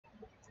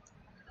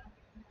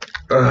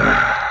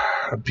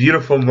A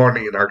beautiful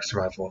morning in Ark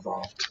Survival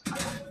Evolved.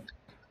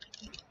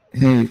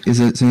 Hey,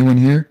 is anyone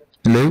here?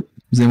 Hello?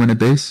 Is anyone at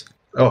base?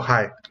 Oh,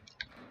 hi.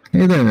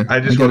 Hey there.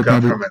 I just woke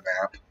up from a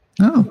nap.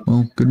 Oh,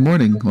 well, good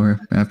morning, or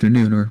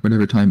afternoon, or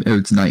whatever time. Oh,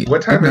 it's night.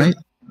 What time good is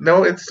night.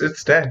 No,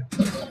 it's day.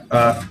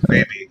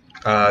 Maybe.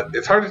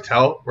 It's hard to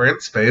tell. We're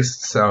in space,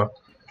 so...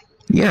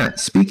 Yeah,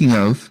 speaking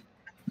of,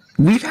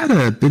 we've had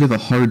a bit of a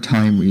hard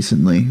time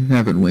recently,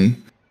 haven't we?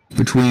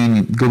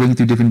 Between going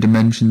through different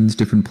dimensions,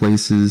 different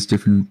places,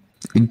 different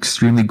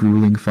extremely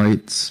grueling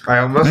fights. I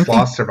almost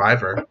lost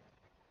Survivor.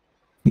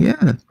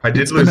 Yeah. I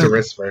did lose a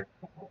Whisper.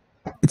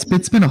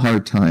 It's been a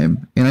hard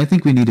time, and I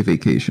think we need a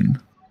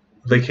vacation.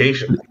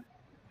 Vacation?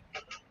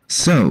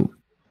 So,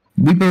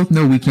 we both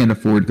know we can't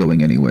afford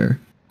going anywhere.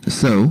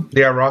 So...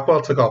 Yeah,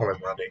 Rockwell took all my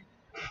money.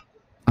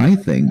 I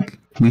think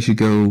we should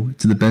go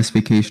to the best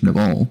vacation of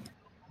all,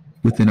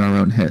 within our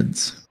own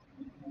heads.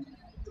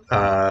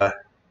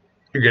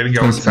 You're gonna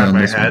go inside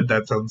my head?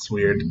 That sounds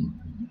weird.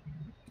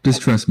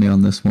 Just trust me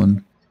on this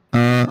one.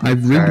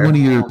 I've rigged one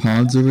of your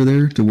pods over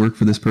there to work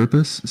for this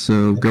purpose,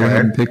 so go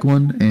ahead and pick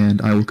one,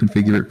 and I will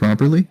configure it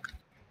properly.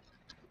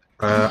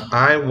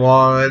 I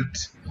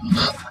want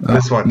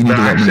this one. No,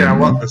 actually, I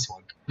want this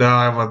one. No,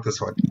 I want this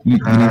one. You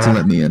need to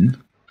let me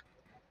in.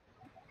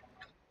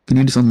 Can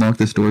you just unlock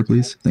this door,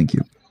 please? Thank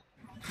you.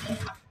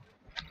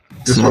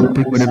 So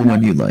pick whatever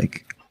one you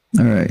like.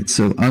 Alright,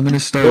 so I'm going to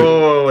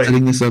start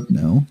setting this up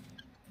now.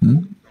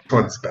 This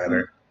one's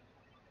better.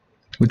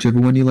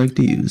 Whichever one you like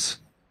to use.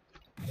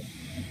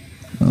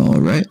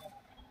 Alright.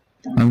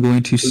 I'm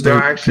going to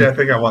start... No, actually, I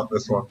think I want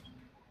this one.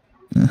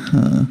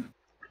 Uh-huh.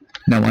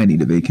 Now I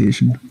need a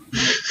vacation.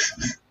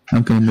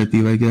 I'm coming with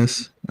you, I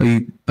guess.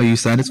 Are you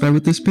satisfied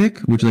with this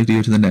pick? Would you like to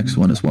go to the next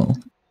one as well?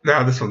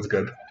 No, this one's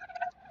good.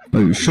 Are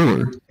you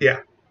sure? Yeah.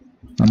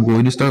 I'm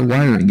going to start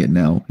wiring it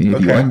now, and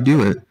if you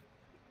undo it,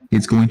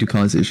 it's going to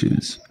cause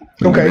issues.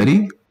 Are you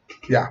ready?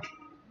 Yeah.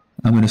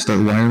 I'm going to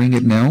start wiring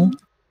it now.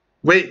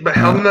 Wait, but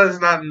Helna's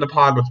not in the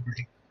pod with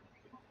me.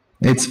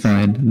 It's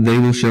fine. They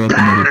will show up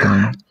another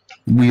time.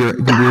 We are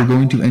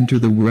going to enter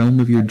the realm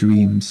of your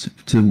dreams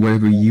to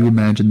wherever you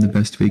imagine the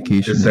best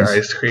vacation is. Is there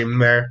ice cream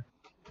there?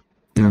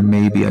 There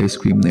may be ice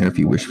cream there if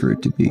you wish for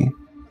it to be.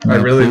 Now, I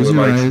really would like close some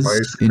your eyes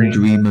ice cream. and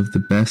dream of the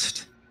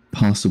best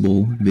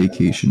possible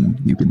vacation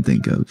you can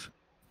think of.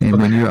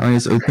 And when your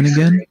eyes open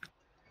again,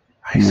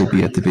 you will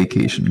be at the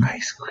vacation.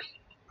 Ice cream.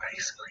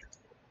 Ice cream.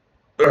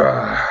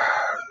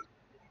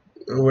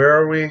 Where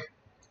are we?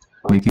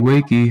 Wakey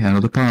wakey, out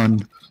of the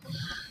pond.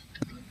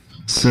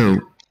 So,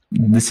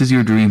 this is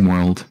your dream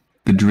world.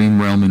 The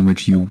dream realm in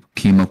which you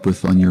came up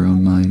with on your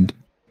own mind.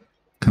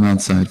 Come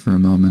outside for a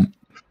moment.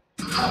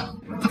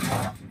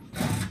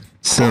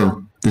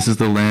 So, this is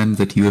the land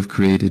that you have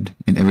created,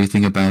 and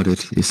everything about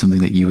it is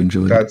something that you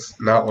enjoy. That's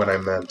not what I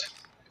meant.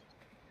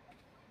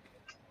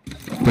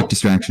 Quick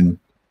distraction.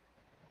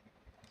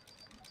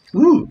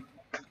 Ooh.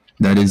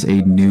 That is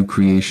a new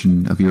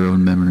creation of your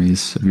own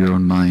memories, of your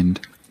own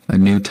mind. A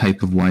new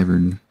type of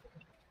wyvern.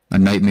 A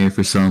nightmare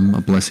for some,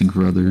 a blessing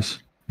for others.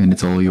 And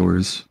it's all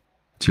yours.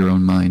 It's your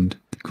own mind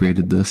that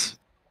created this.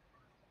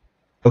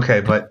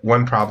 Okay, but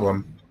one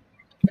problem.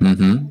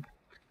 Mm-hmm.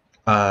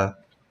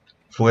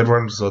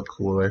 Voidworms look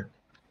cooler.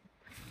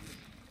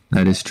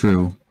 That is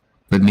true.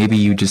 But maybe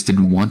you just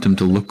didn't want them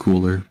to look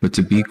cooler, but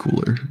to be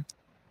cooler.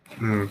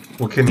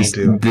 What can you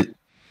do?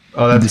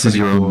 This is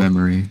your own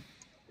memory.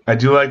 I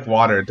do like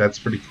water. That's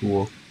pretty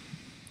cool.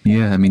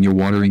 Yeah, I mean, you're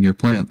watering your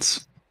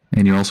plants.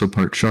 And you're also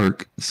part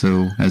shark,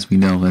 so as we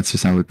know, that's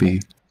just how it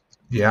be.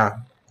 Yeah.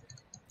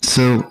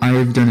 So, I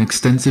have done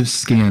extensive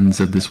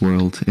scans of this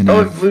world. And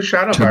Blue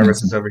Shadow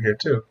Virus is over here,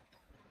 too.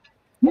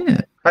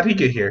 Yeah. How'd he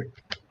get here?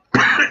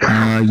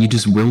 You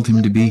just willed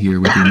him to be here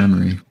with your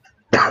memory.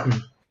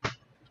 Of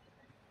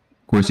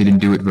course, he didn't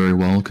do it very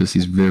well, because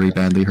he's very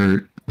badly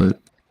hurt, but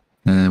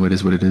it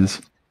is what it is.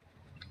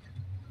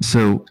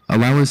 So,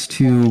 allow us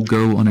to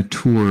go on a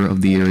tour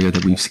of the area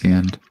that we've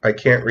scanned. I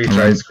can't reach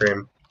ice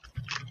cream.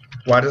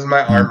 Why does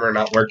my armor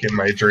not work in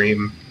my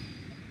dream?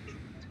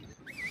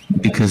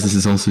 Because this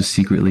is also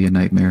secretly a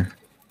nightmare.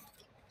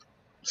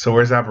 So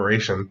where's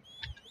Aberration?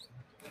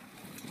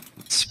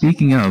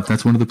 Speaking of,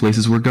 that's one of the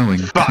places we're going,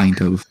 kind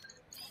of.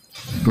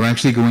 We're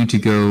actually going to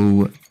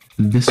go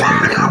this way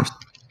first.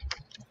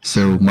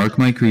 So, mark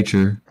my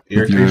creature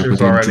Your with your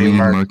creature's already dream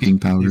marked. marking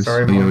powers.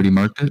 Sorry, you already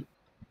marked it?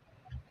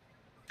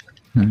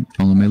 Alright,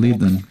 follow my lead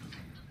then.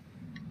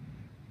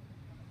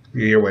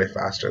 You're way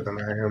faster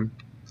than I am.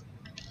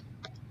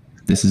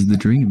 This is the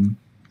dream.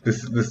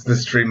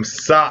 This dream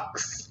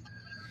sucks.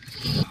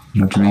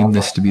 You dream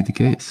this to be the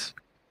case.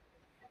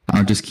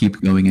 I'll just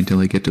keep going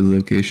until I get to the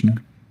location.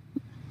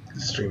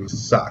 This dream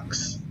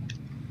sucks.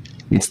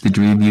 It's the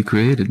dream you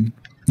created.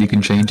 You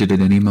can change it at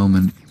any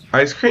moment.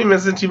 Ice cream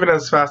isn't even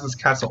as fast as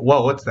Castle.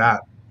 Whoa, what's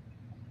that?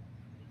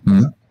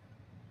 I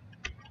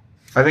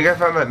think I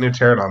found that new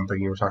pterodon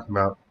thing you were talking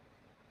about.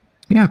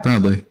 Yeah,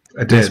 probably.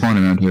 I did. They spawn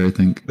around here, I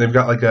think. They've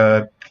got like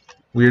a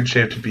weird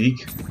shaped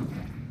beak.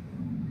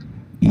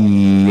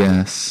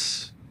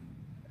 Yes.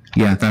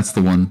 Yeah, that's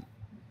the one.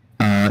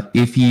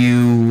 If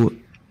you...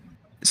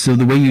 So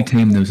the way you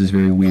tame those is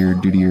very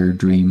weird due to your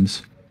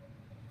dreams.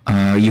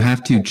 You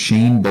have to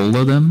chain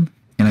bola them,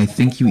 and I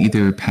think you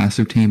either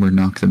passive tame or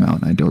knock them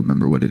out, and I don't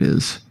remember what it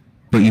is.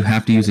 But you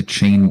have to use a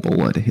chain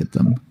bola to hit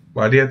them.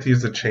 Why do you have to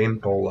use a chain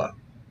bola?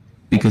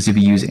 Because if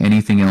you use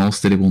anything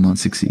else, then it will not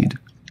succeed.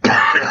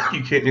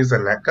 You can't use a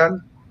net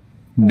gun?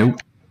 Nope.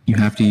 You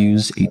have to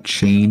use a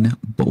chain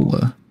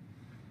bola.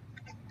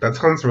 That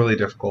sounds really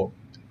difficult.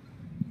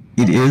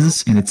 It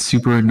is, and it's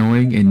super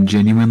annoying, and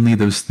genuinely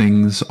those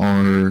things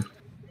are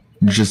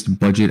just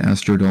budget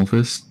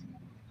Astrodolphus,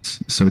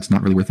 so it's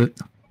not really worth it.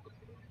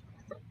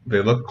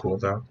 They look cool,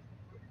 though.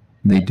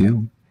 They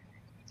do.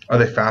 Are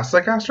they fast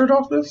like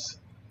Astrodolphus?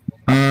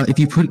 If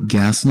you put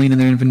gasoline in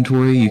their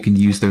inventory, you can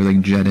use their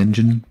like jet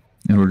engine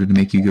in order to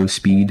make you go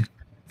speed.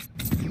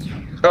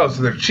 Oh,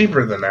 so they're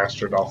cheaper than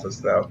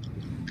Astrodolphus, though.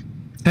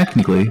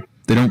 Technically,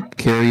 they don't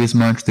carry as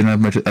much, they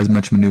don't have as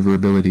much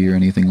maneuverability or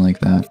anything like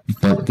that,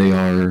 but they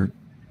are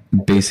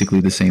basically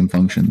the same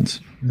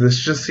functions. This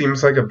just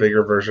seems like a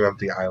bigger version of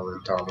the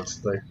island,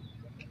 honestly.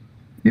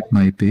 It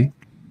might be.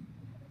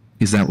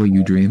 Is that what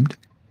you dreamed?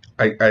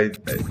 I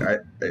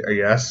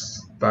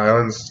guess. The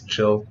island's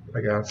chill,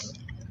 I guess.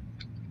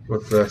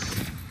 With this.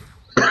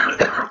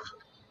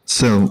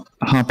 So,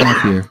 hop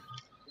off here.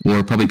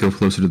 Or probably go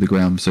closer to the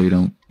ground so you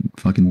don't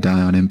fucking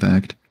die on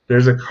impact.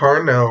 There's a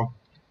Carno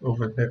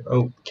over there.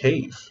 Oh,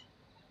 cave.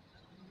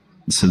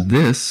 So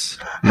this...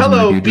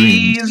 Hello,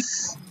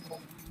 bees!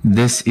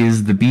 This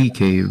is the bee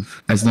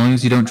cave. As long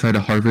as you don't try to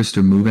harvest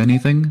or move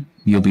anything,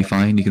 you'll be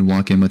fine. You can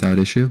walk in without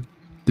issue.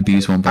 The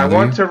bees won't bother you. I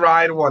want to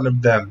ride one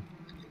of them.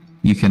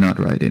 You cannot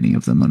ride any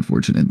of them,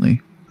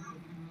 unfortunately.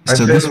 I've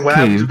been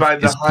webbed by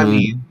the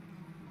honey.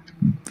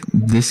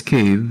 This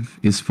cave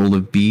is full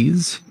of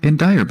bees and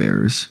dire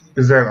bears.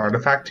 Is there an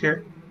artifact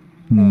here?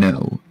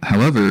 No.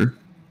 However,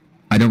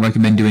 I don't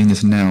recommend doing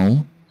this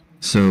now,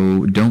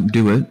 so don't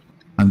do it.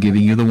 I'm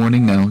giving you the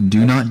warning now.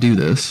 Do not do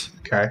this.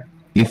 Okay.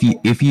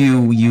 If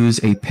you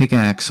use a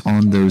pickaxe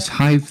on those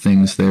hive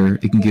things there,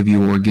 it can give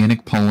you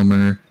organic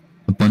polymer,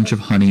 a bunch of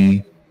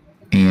honey,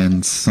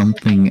 and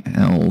something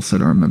else. I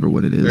don't remember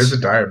what it is. There's a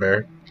dire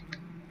bear.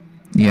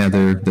 Yeah,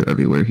 they're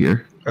everywhere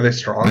here. Are they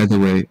strong? By the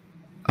way,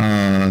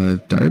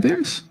 dire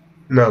bears?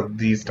 No,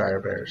 these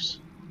dire bears.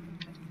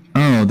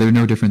 Oh, they're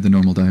no different than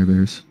normal dire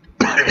bears.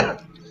 Either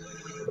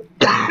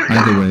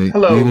way,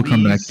 Hello, we will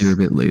come back bees. here a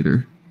bit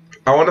later.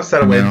 I want to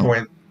set a Now-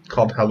 waypoint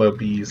called Hello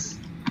Bees.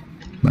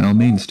 By all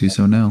means, do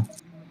so now.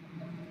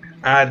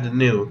 Add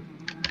new.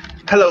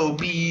 Hello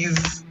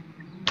Bees.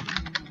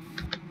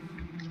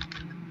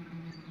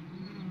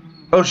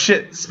 Oh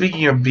shit,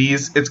 speaking of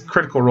bees, it's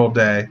Critical Role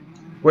day.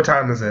 What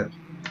time is it?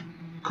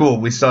 Cool,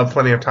 we still have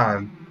plenty of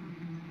time.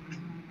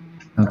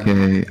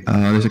 Okay,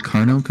 there's a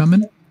Carno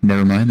coming?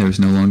 Never mind, there's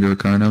no longer a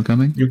Carno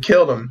coming. You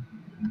killed him.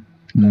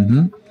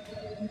 Mm-hmm.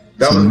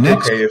 That So was a cool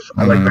next cave.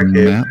 I like that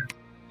cave. map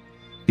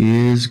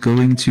is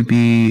going to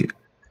be...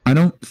 I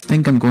don't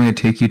think I'm going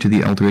to take you to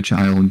the Eldritch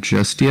Isle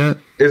just yet.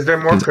 Is there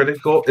more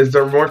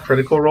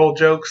critical role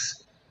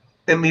jokes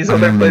in these I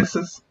other don't know.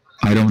 places?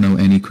 I don't know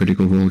any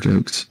Critical Role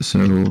jokes, so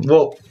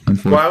Well,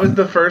 unfortunately... why was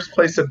the first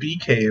place a bee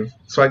cave?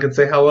 So I could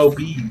say hello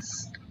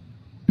bees.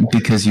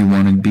 Because you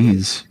wanted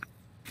bees.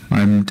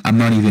 I'm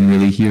not even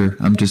really here.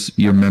 I'm just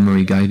your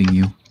memory guiding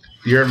you.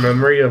 Your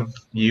memory of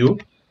you?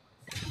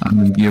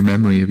 I'm your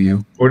memory of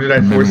you. Or did I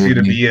Memory force you of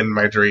to me. be in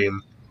my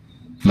dream?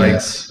 Like,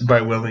 Yes.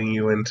 by willing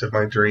you into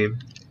my dream.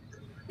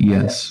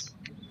 Yes.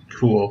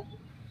 Cool.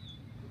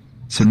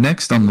 So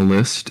next on the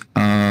list,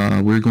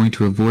 we're going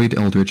to avoid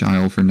Eldritch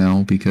Isle for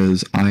now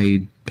because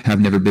I have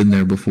never been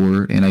there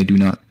before and I do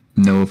not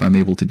know if I'm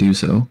able to do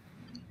so.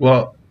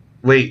 Well,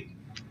 wait.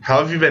 How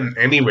have you been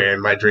anywhere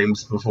in my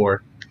dreams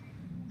before?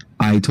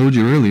 I told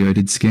you earlier I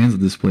did scans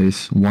of this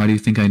place. Why do you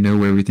think I know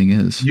where everything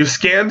is? You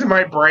scanned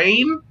my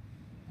brain?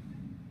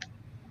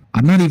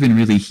 I'm not even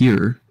really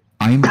here.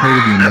 I am part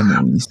of your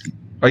memories.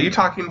 Are you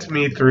talking to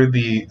me through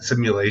the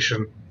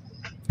simulation?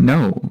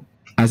 No.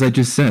 As I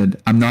just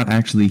said, I'm not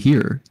actually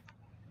here.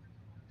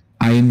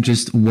 I am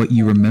just what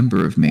you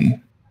remember of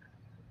me.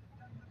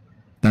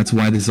 That's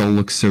why this all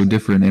looks so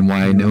different and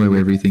why I know where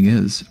everything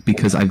is.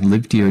 Because I've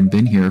lived here and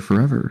been here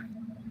forever.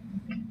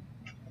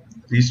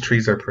 These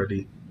trees are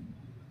pretty.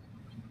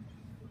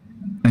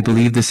 I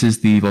believe this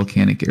is the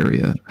volcanic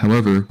area.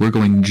 However, we're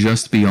going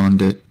just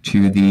beyond it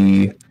to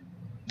the...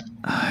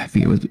 I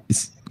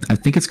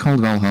think it's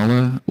called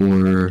Valhalla,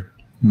 or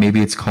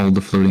maybe it's called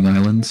the Floating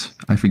Islands.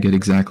 I forget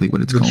exactly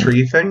what it's The called.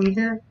 tree thing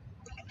here?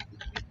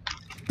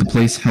 The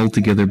place held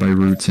together by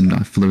roots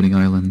and floating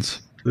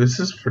islands. This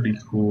is pretty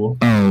cool.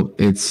 Oh,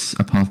 it's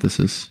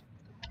Apotheosis.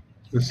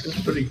 This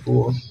is pretty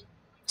cool.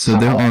 So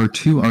there are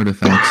 2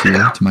 artifacts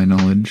here, to my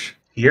knowledge,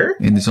 Here?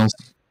 and there's also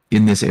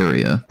in this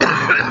area.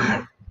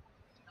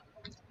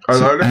 Are So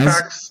the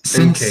artifacts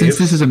in since caves?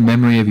 this is a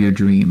memory of your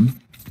dream,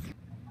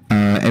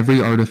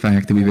 every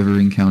artifact that we've ever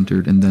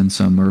encountered and then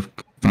some are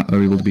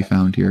able to be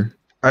found here.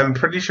 I'm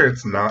pretty sure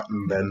it's not,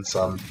 and then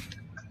some.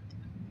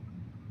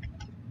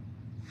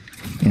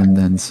 And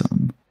then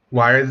some.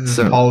 Why are these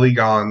So-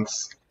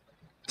 polygons?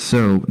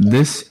 So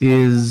this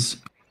is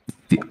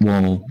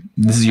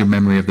this is your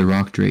memory of the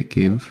Rock Drake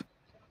Cave.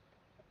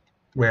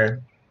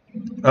 Where?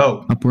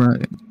 Oh, Up where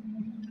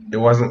it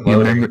wasn't your,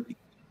 loading.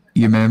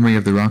 your memory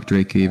of the Rock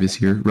Drake Cave is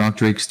here. Rock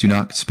Drakes do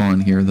not spawn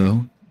here,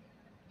 though.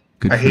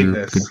 I hate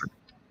this.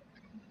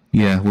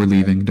 Yeah, we're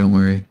leaving. Don't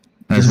worry.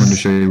 I just wanted to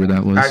show you where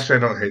that was. Actually, I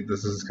don't hate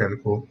this. This is kind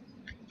of cool.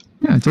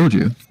 Yeah, I told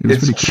you.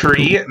 It's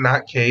tree,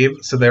 not cave,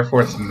 so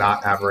therefore it's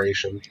not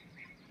aberration.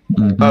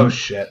 Mm-hmm. Oh,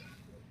 shit.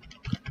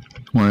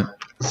 What?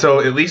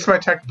 So at least my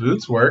tech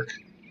boots work.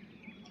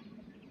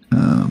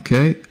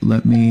 Okay,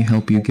 let me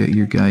help you get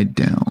your guide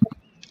down.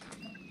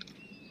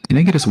 Can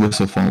I get us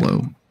whistle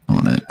follow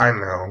on it? I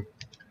know.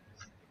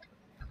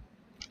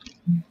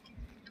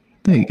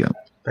 There you go.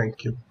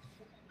 Thank you.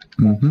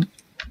 Mm-hmm.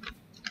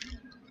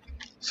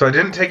 So I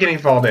didn't take any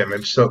fall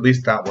damage, so at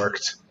least that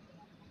worked.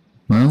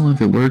 Well, if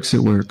it works,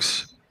 it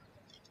works.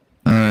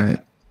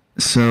 Alright,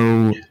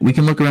 so we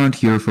can look around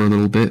here for a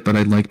little bit, but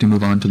I'd like to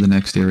move on to the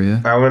next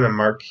area. I want to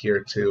mark here,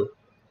 too.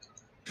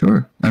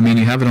 Sure. I mean,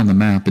 you have it on the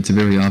map. It's a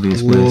very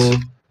obvious place.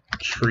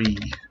 Tree.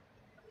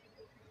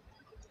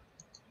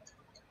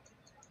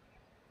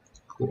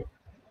 Cool.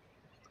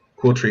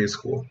 Cool tree is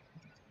cool.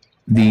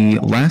 The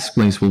last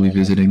place we'll be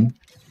visiting,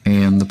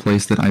 and the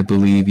place that I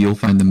believe you'll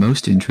find the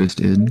most interest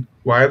in...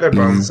 Why are there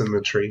bones in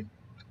the tree?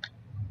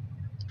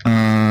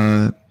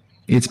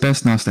 It's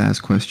best not to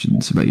ask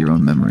questions about your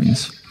own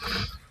memories.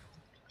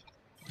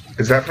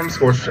 Is that from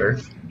Scorched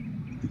Earth?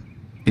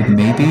 It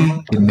may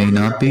be, it may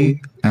not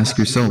be. Ask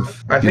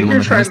yourself. I think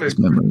you're trying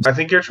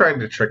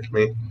to trick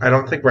me. I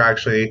don't think we're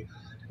actually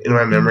in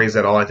my memories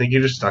at all. I think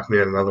you just stuck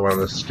me in another one of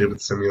those stupid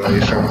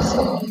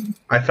simulations.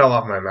 I fell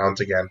off my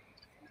mount again.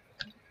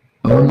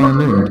 Oh my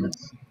lord.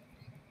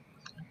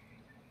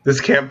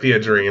 This can't be a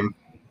dream.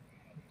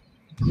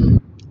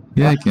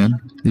 Yeah, it can.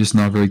 It's just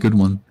not a very good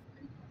one.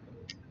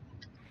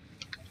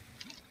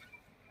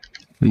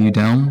 Are you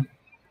down?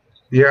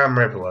 Yeah, I'm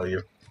right below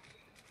you.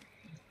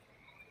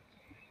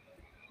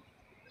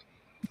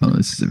 Oh,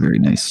 this is a very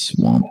nice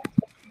swamp.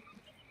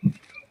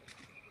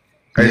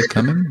 Is it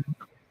coming?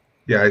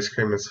 Yeah, ice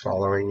cream is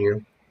following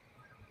you.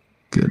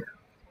 Good.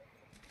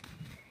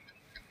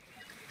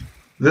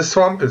 This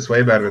swamp is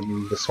way better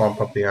than the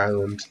swamp up the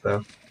island,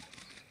 though.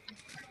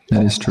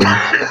 That is true.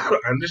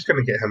 I'm just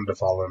gonna get him to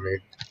follow me.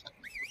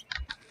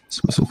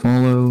 So whistle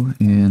follow,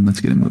 and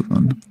let's get a move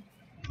on.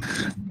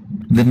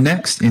 The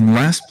next and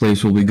last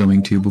place we'll be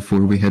going to before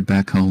we head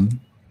back home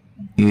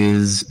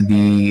is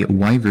the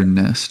Wyvern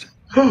Nest.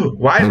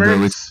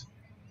 Wyverns?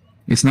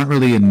 It's not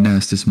really a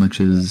nest as much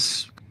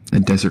as a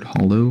desert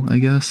hollow, I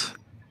guess.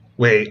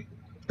 Wait,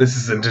 this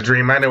isn't a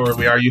dream. I know where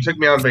we are. You took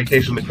me on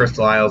vacation to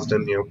Crystal Isles,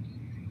 didn't you?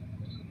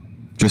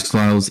 Crystal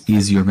Isles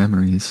is your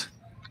memories.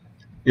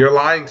 You're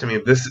lying to me.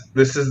 This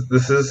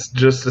is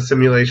just a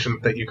simulation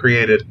that you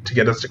created to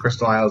get us to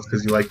Crystal Isles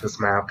because you like this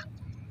map.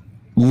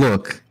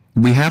 Look,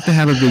 we have to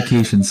have a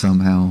vacation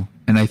somehow,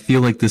 and I feel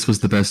like this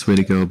was the best way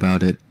to go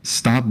about it.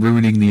 Stop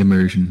ruining the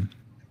immersion.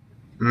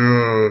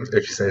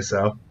 If you say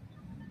so.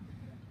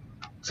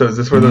 So is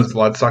this where those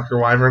bloodsucker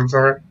wyverns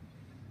are?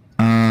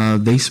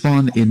 They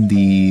spawn in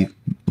the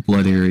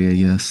blood area,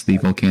 yes, the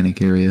volcanic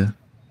area.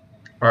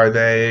 Are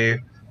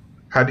they...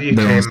 How do you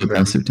They're tame also them?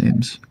 passive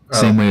tames.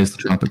 Oh. Same way as the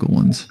tropical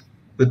ones.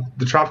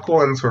 The tropical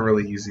ones were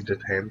really easy to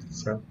tame,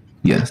 so...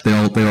 Yes, they're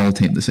all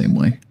tamed the same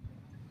way.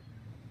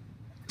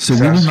 So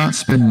we will not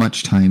spend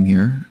much time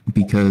here,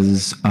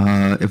 because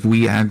if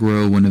we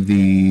aggro one of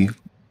the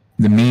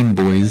mean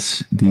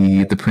boys,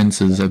 the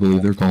princes, I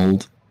believe they're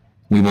called,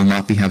 we will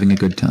not be having a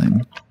good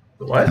time.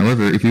 What?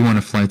 However, if we want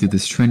to fly through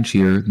this trench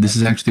here, this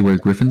is actually where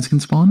griffins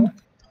can spawn.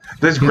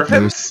 There's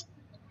griffins?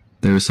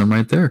 There's some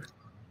right there.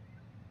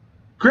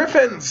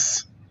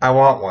 Griffins! I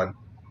want one.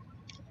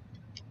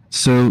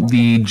 So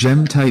the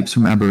gem types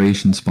from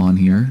Aberration spawn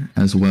here,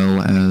 as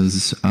well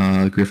as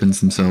griffins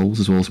themselves,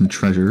 as well as some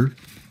treasure.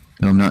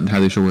 Though I'm not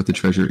entirely sure what the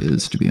treasure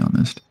is, to be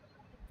honest.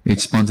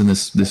 It spawns in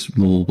this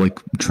little, like,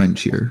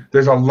 trench here.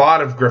 There's a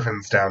lot of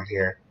griffins down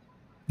here.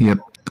 Yep,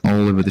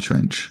 all over the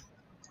trench.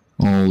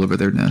 All over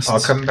their nests. I'll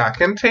come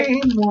back and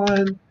tame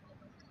one.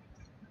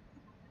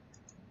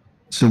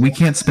 So we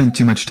can't spend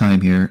too much time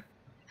here.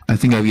 I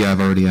think,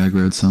 I've already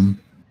aggroed some.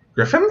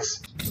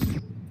 Griffins?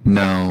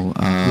 No,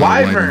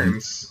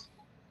 Wyverns!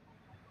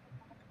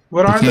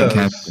 What are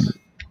those?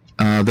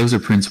 Those are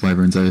Prince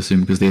Wyverns, I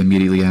assume, because they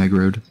immediately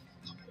aggroed.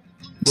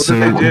 What So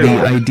did they do?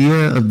 the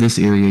idea of this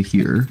area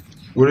here,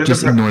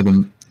 just ignore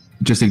them.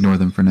 Just ignore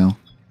them for now.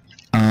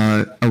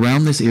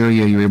 Around this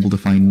area, you're able to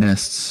find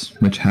nests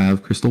which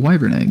have crystal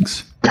wyvern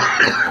eggs.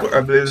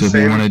 Are they the So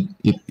same?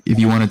 if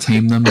you want to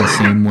tame them the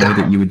same way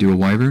that you would do a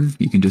wyvern,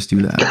 you can just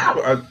do that.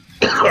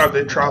 Are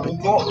they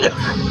tropical?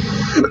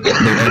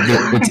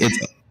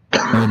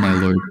 Oh my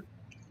lord!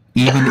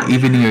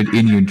 Even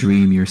in your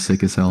dream, you're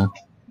sick as hell.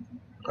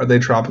 Are they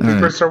tropical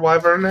crystal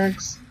wyvern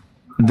eggs?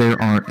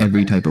 There are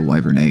every type of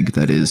wyvern egg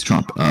that is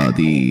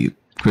the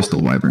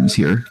crystal wyverns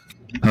here.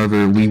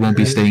 However, we won't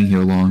be staying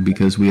here long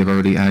because we have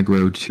already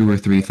aggroed 2 or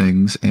 3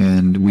 things,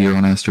 and we are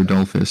on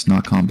Astrodolphus,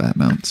 not combat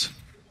mounts.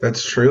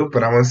 That's true,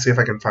 but I want to see if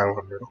I can find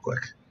one real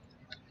quick.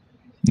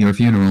 Your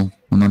funeral.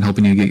 I'm not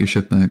helping you get your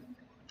ship back.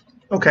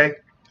 Okay.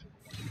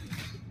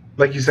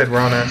 Like you said, we're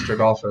on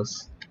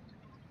Astrodolphus.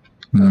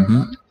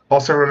 Mm-hmm.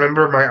 Also,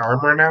 remember my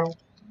armor now?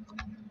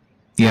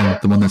 Yeah,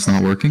 the one that's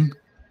not working?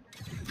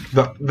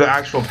 The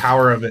actual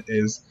power of it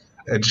is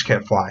I just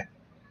can't fly.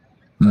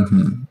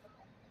 Mm-hmm.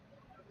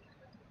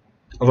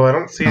 Although I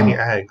don't see any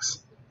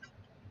eggs.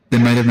 They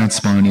might have not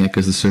spawned yet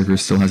because the server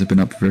still hasn't been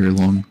up very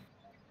long.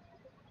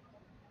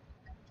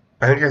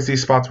 I think I see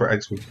spots where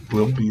eggs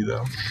will be,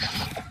 though.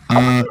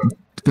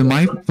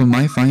 From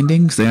my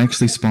findings, they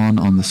actually spawn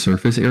on the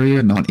surface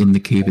area, not in the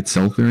cave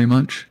itself very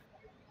much.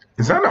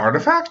 Is that an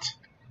artifact?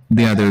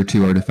 Yeah, there are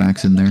 2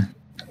 artifacts in there.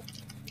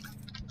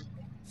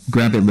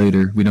 Grab it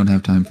later. We don't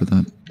have time for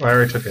that. I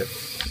already took it.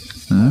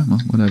 Well,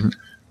 whatever.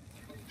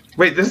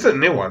 Wait, this is a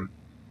new one.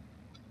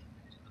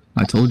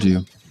 I told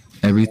you.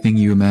 Everything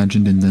you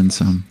imagined and then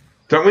some.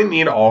 Don't we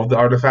need all of the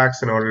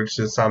artifacts in order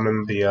to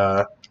summon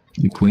the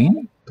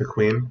queen? The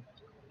queen?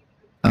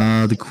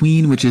 The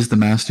queen, which is the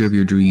master of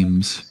your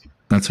dreams.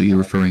 That's what you're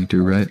referring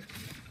to, right?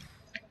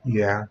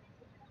 Yeah.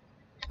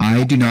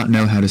 I do not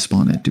know how to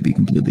spawn it, to be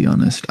completely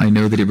honest. I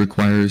know that it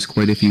requires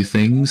quite a few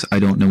things. I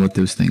don't know what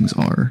those things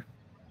are.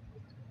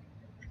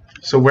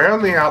 So where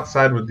on the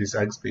outside would these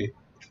eggs be?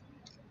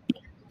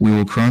 We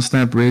will cross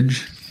that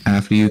bridge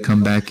after you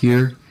come back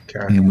here,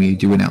 and we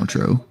do an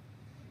outro.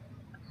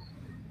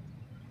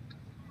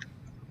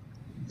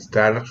 Is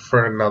that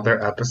for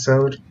another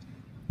episode?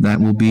 That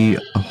will be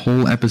a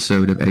whole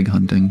episode of egg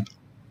hunting.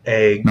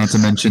 Eggs. Not to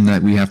mention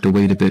that we have to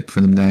wait a bit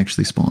for them to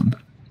actually spawn.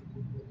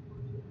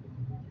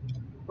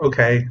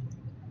 Okay.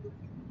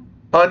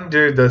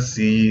 Under the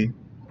sea.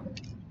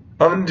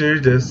 Under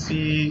the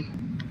sea.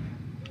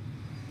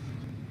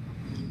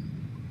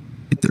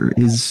 There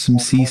is some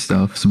sea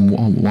stuff, some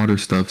water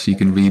stuff, so you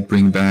can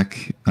bring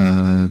back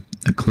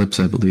Eclipse,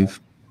 I believe.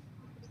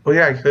 Oh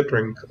yeah, I could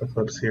bring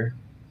Eclipse here.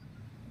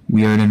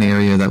 We are in an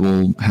area that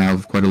will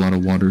have quite a lot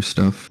of water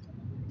stuff.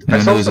 And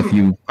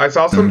I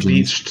saw some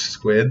beached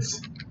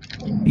squids.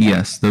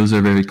 Yes, those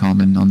are very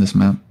common on this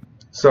map.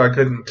 So I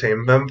couldn't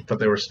tame them, but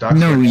they were stuck.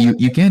 No,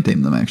 you can't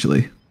tame them,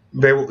 actually.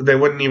 They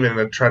wouldn't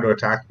even try to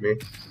attack me.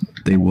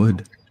 They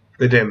would.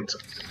 They didn't.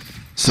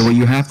 So what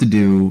you have to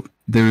do,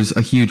 there's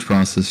a huge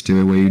process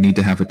to it where you need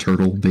to have a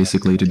turtle,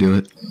 basically, to do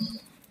it.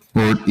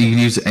 Or you can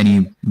use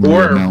any...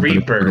 Or a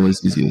reaper. A turtle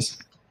is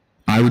easiest.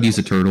 I would use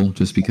a turtle,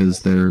 just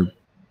because the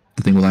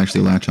thing will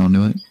actually latch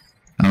onto it.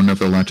 I don't know if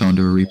they'll latch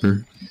onto a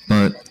reaper.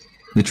 But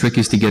the trick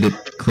is to get it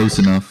close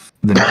enough,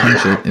 then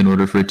punch it in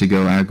order for it to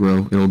go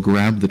aggro. It'll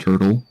grab the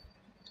turtle,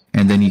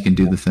 and then you can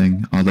do the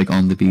thing, like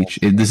on the beach.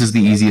 This is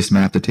the easiest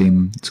map to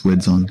tame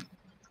squids on.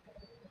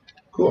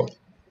 Cool.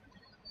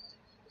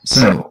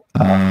 So,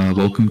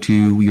 welcome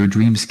to your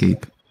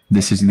dreamscape.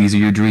 These are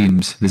your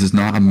dreams. This is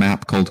not a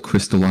map called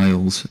Crystal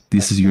Isles.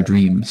 This is your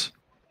dreams.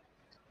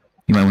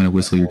 You might want to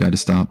whistle your guy to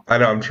stop. I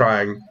know, I'm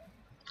trying.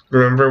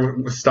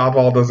 Remember, stop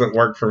all doesn't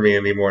work for me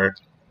anymore.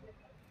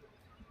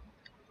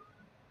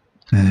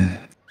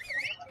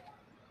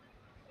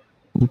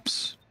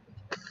 Oops.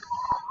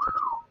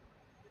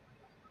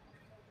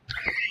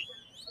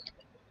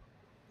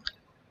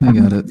 I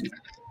got it.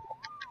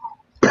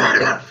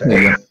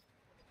 There you go.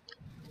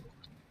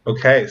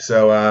 Okay,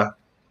 so, I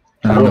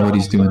don't know what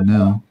he's doing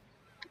now.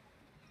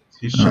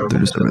 They're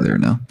just over there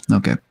now.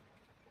 Okay.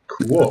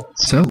 Cool.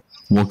 So,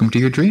 welcome to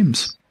your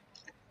dreams.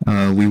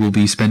 We will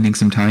be spending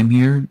some time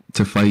here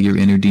to fight your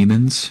inner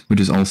demons, which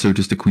is also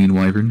just a queen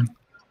wyvern.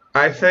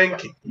 I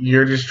think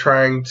you're just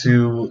trying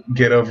to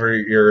get over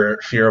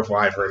your fear of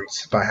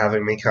wyverns by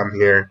having me come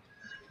here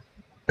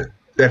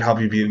and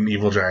help you beat an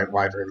evil giant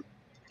wyvern.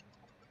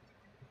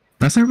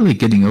 That's not really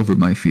getting over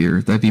my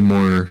fear. That'd be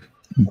more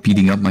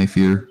beating up my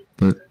fear,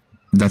 but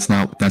that's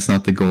not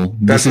the goal.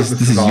 This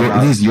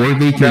is your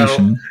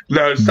vacation.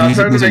 No, stop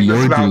trying to make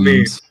this about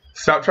me.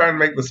 Stop trying to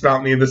make this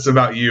about me. This is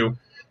about you.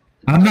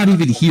 I'm not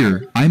even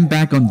here. I'm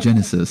back on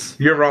Genesis.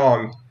 You're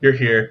wrong. You're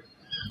here.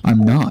 I'm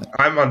not.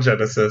 I'm on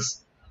Genesis.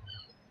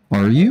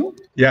 Are you?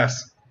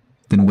 Yes.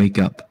 Then wake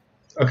up.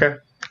 Okay.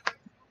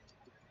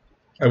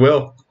 I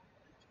will.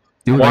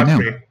 Do it Watch right now.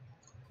 me.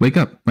 Wake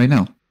up right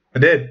now. I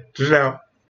did. Just now.